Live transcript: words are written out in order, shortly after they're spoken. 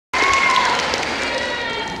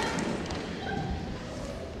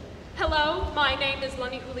Hello, my name is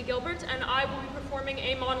Lanihuli Gilbert, and I will be performing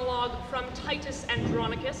a monologue from Titus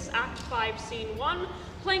Andronicus, Act 5, Scene 1,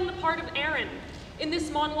 playing the part of Aaron. In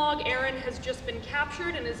this monologue, Aaron has just been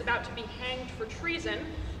captured and is about to be hanged for treason.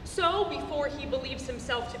 So, before he believes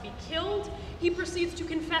himself to be killed, he proceeds to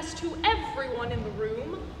confess to everyone in the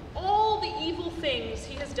room all the evil things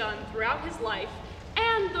he has done throughout his life,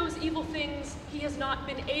 and those evil things he has not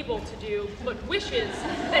been able to do, but wishes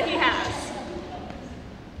that he has.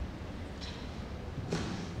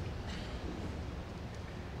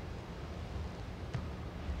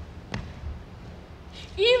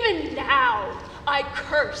 Even now, I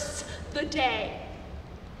curse the day.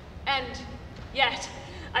 And yet,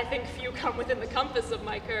 I think few come within the compass of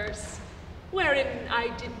my curse, wherein I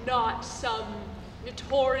did not some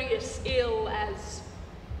notorious ill as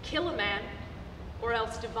kill a man, or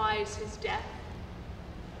else devise his death,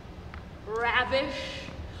 ravish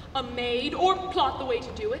a maid, or plot the way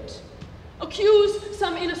to do it, accuse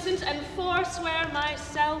some innocent, and forswear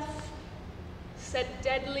myself, set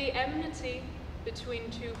deadly enmity between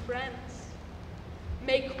two friends,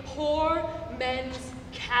 make poor men's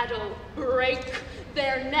cattle break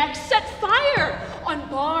their necks, set fire on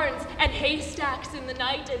barns and haystacks in the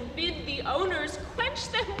night, and bid the owners quench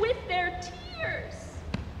them with their tears.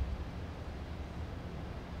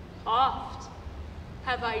 Oft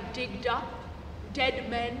have I digged up dead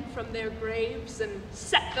men from their graves and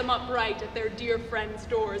set them upright at their dear friends'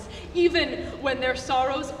 doors, even when their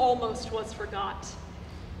sorrows almost was forgot.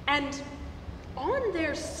 And on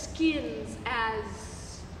their skins,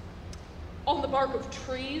 as on the bark of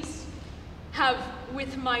trees, have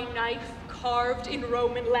with my knife carved in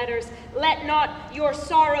Roman letters, "Let not your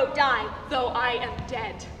sorrow die, though I am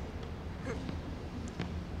dead."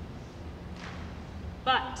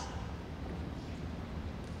 But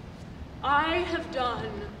I have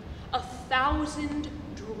done 1,000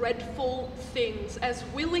 dreadful things as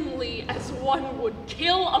willingly as one would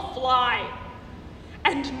kill a fly,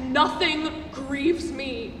 and nothing grieves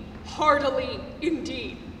me heartily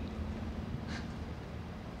indeed.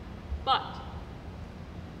 But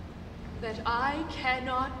that I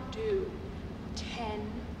cannot do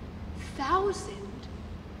 10,000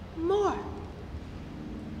 more.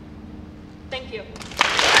 Thank you.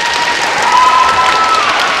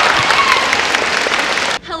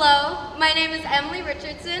 Hello, my name is Emily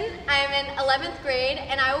Richardson. I am in 11th grade,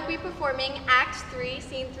 and I will be performing Act 3,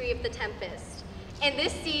 Scene 3 of The Tempest. In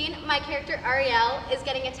this scene, my character Ariel is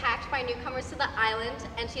getting attacked by newcomers to the island,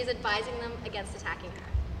 and she is advising them against attacking her.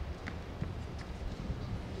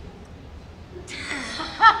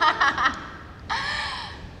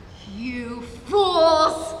 You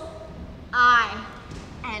fools! I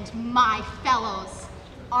and my fellows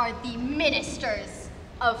are the ministers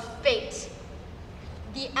of fate,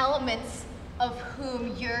 the elements of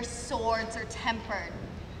whom your swords are tempered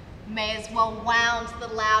may as well wound the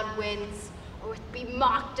loud winds, or be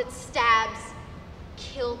mocked at stabs,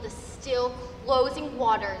 kill the still closing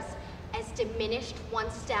waters, as diminished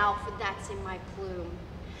one style for that's in my plume.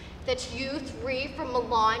 That you three from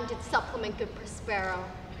Milan did supplement good Prospero,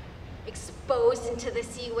 exposed into the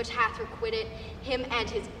sea which hath requited him and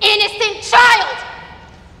his innocent child,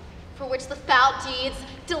 for which the foul deeds,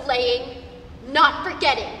 delaying, not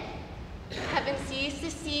forgetting, heaven sees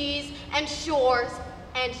the seas and shores,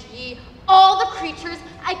 and ye all the creatures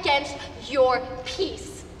against your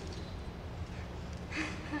peace.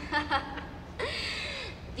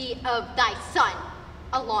 The of thy son,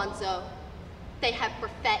 Alonso, they have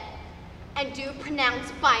forfeit, and do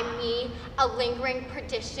pronounce by me a lingering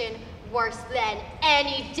perdition worse than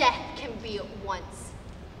any death can be at once.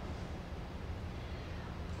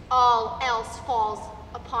 All else falls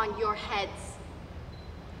upon your heads,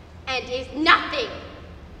 and is nothing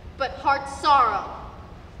but heart sorrow,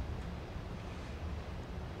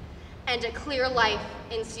 and a clear life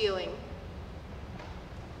ensuing.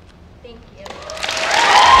 Thank you.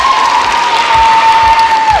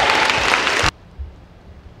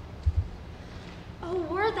 Oh,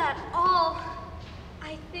 were that all?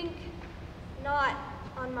 I think not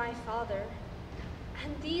on my father.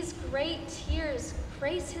 And these great tears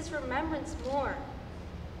grace his remembrance more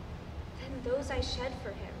than those I shed for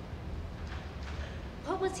him.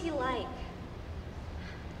 What was he like?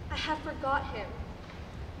 I have forgot him.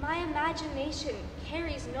 My imagination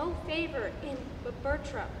carries no favor in but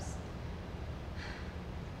Bertram's.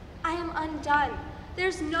 I am undone.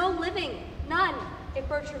 There's no living, none, if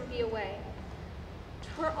Bertram be away.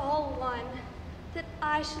 'Twere all one that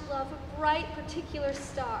I should love a bright particular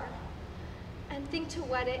star, and think to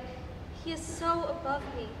wed it, he is so above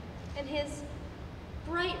me, in his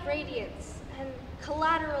bright radiance and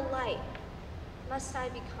collateral light, must I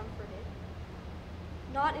be comforted.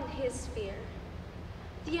 not in his fear.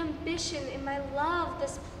 The ambition in my love,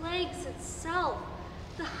 this plagues itself.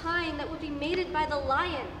 The hind that would be mated by the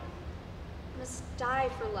lion must die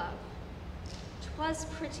for love. 'Twas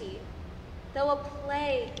pretty, though a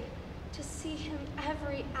plague, to see him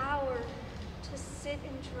every hour, to sit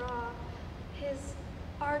and draw, his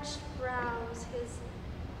arched brows, his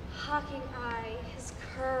hawking eye, his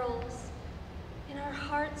curls, in our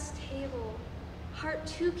heart's table, heart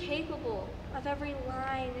too capable of every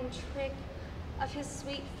line and trick of his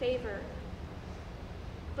sweet favor.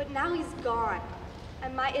 But now he's gone,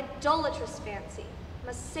 and my idolatrous fancy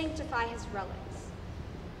must sanctify his relics.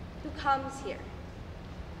 Who comes here?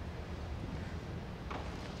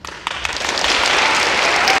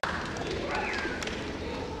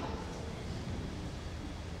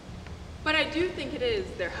 But I do think it is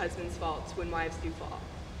their husbands' faults when wives do fall.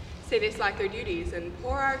 Say they slack their duties and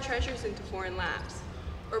pour our treasures into foreign laps,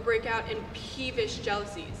 or break out in peevish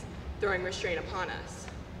jealousies, throwing restraint upon us,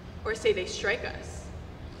 or say they strike us,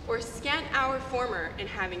 or scant our former in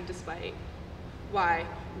having despite. Why,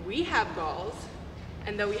 we have galls,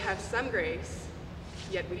 and though we have some grace,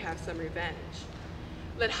 yet we have some revenge.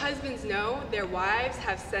 Let husbands know their wives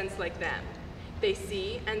have sense like them. They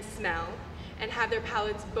see and smell, and have their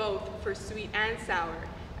palates both for sweet and sour,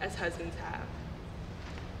 as husbands have.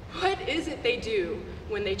 What is it they do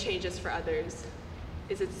when they change us for others?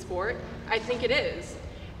 Is it sport? I think it is.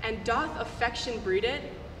 And doth affection breed it?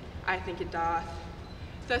 I think it doth.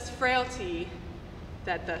 Thus frailty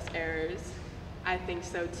that thus errs, I think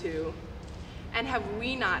so too. And have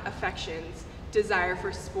we not affections, desire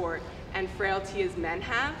for sport, and frailty as men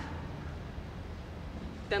have?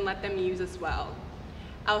 Then let them use us well.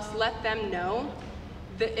 Else let them know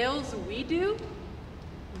the ills we do,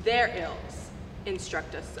 their ills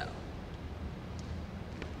instruct us so.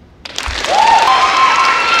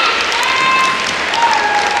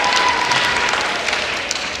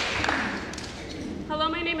 Hello,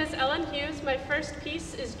 my name is Ellen Hughes. My first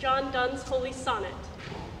piece is John Donne's Holy Sonnet.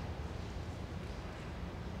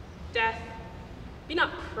 Death, be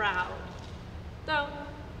not proud, though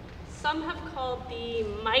some have called thee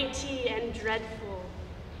mighty and dreadful,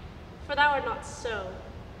 for thou art not so.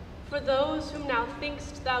 For those whom thou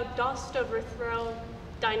think'st thou dost overthrow,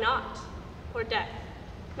 die not, or death,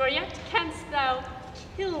 nor yet canst thou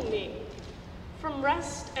kill me, from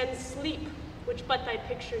rest and sleep, which but thy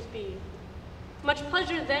pictures be. Much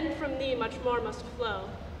pleasure then from thee much more must flow,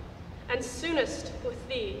 and soonest with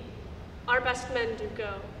thee our best men do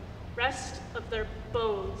go, rest of their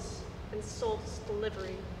bones and soul's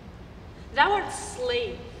delivery. Thou art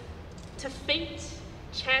slave to fate,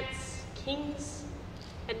 chance, kings,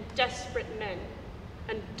 and desperate men,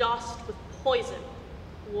 and dost with poison,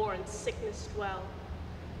 war and sickness dwell,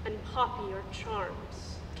 and poppy or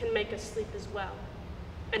charms can make us sleep as well,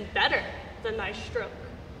 and better than thy stroke.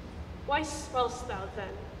 Why swell'st thou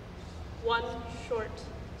then? One short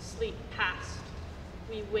sleep past,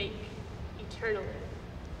 we wake eternally,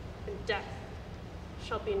 and death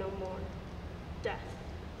shall be no more. Death,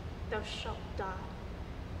 thou shalt die.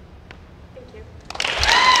 Thank you.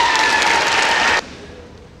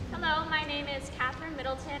 Hello, my name is Catherine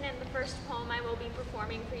Middleton, and the first poem I will be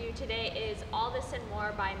performing for you today is All This and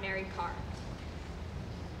More by Mary Carr.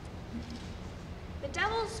 The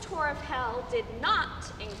Devil's Tour of Hell did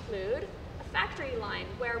not include a factory line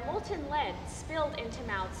where molten lead spilled into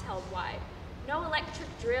mouths held wide, no electric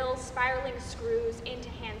drill spiraling screws into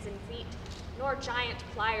hands and feet, nor giant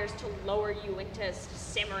pliers to lower you into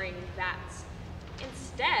simmering vats.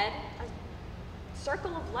 Instead, a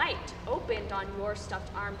circle of light opened on your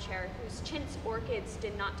stuffed armchair whose chintz orchids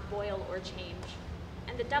did not boil or change,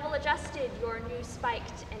 and the devil adjusted your new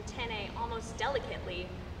spiked antennae almost delicately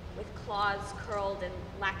with claws curled and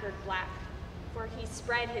lacquered black, for he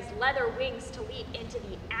spread his leather wings to leap into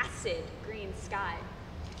the acid green sky.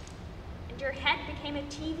 And your head became a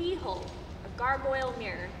TV hull, a gargoyle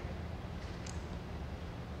mirror.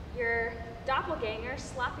 Your doppelganger,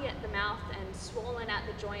 sloppy at the mouth and swollen at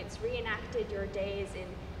the joints, reenacted your days in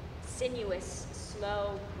sinuous,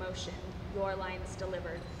 slow motion, your lines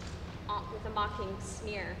delivered, with a mocking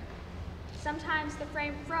sneer. Sometimes the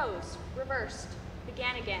frame froze, reversed,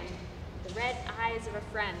 began again, the red eyes of a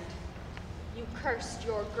friend. You cursed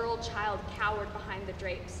your girl child cowered behind the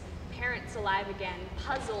drapes, parents alive again,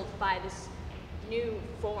 puzzled by this new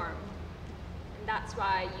form. And that's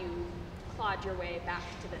why you clawed your way back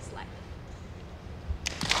to this life.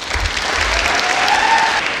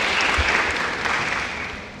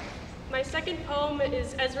 My second poem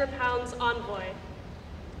is Ezra Pound's Envoy.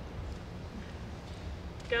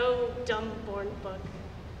 Go, dumb-born book.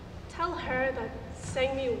 Tell her that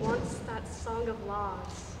sang me once that song of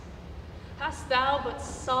laws. Hast thou but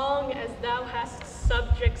song as thou hast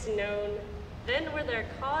subjects known, then were there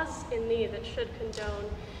cause in thee that should condone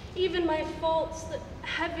even my faults that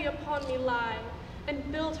heavy upon me lie,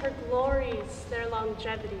 and build her glories their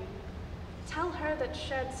longevity. Tell her that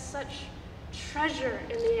sheds such treasure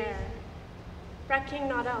in the air, recking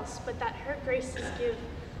not else but that her graces give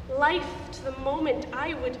life to the moment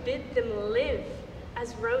I would bid them live,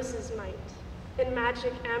 as roses might, in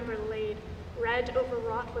magic amber laid, red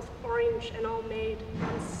overwrought with orange and all made,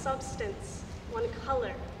 one substance, one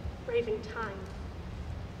color, braving time.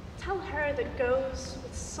 Tell her that goes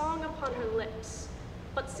with song upon her lips,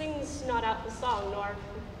 but sings not out the song, nor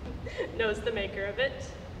knows the maker of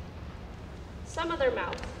it. Some other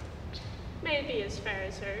mouth may be as fair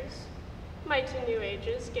as hers, might in new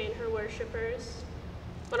ages gain her worshippers,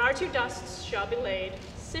 when our two dusts shall be laid,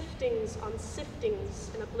 siftings on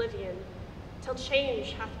siftings in oblivion, till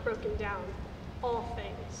change hath broken down all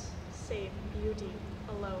things, save beauty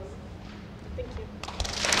alone. Thank you.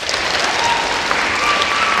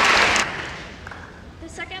 The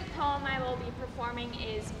second poem I will be performing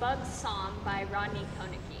is Bug's Song by Rodney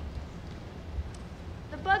Konecki.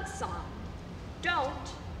 The Bug's Song.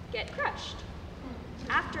 Don't get crushed.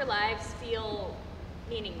 Afterlives feel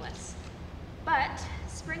meaningless, but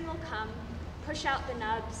spring will come, push out the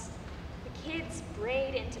nubs, the kids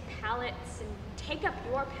braid into pallets and take up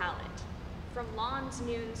your palette from lawns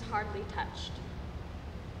noons hardly touched.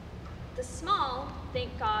 The small think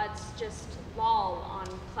God's just loll on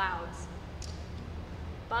clouds.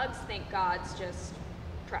 Bugs think God's just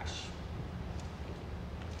crush.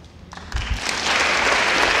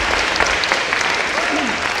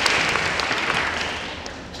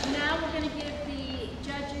 Now we're going to give the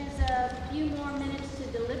judges a few more minutes to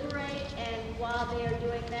deliberate, and while they are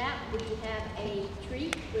doing that, we have a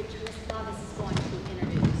treat which Ms. Thomas is going to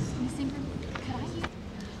introduce.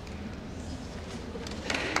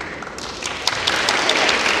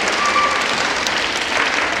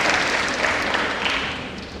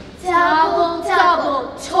 Double,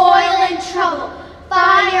 double, toil and trouble,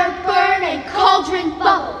 fire burn and cauldron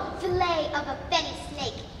bubble, fillet of a fenny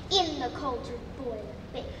snake, in the cauldron boil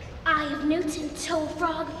and bake. Eye of Newton, toe of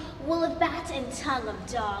frog, wool of bat and tongue of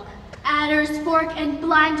dog. Adder's fork and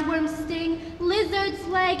blindworm sting, lizard's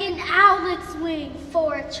leg and owlet's wing.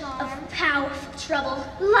 For a charm of powerful trouble,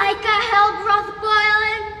 like a hell broth boil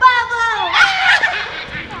and bubble.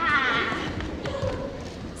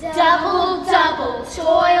 Double, double,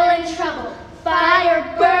 toil and trouble, fire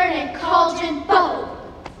burn and cauldron bubble.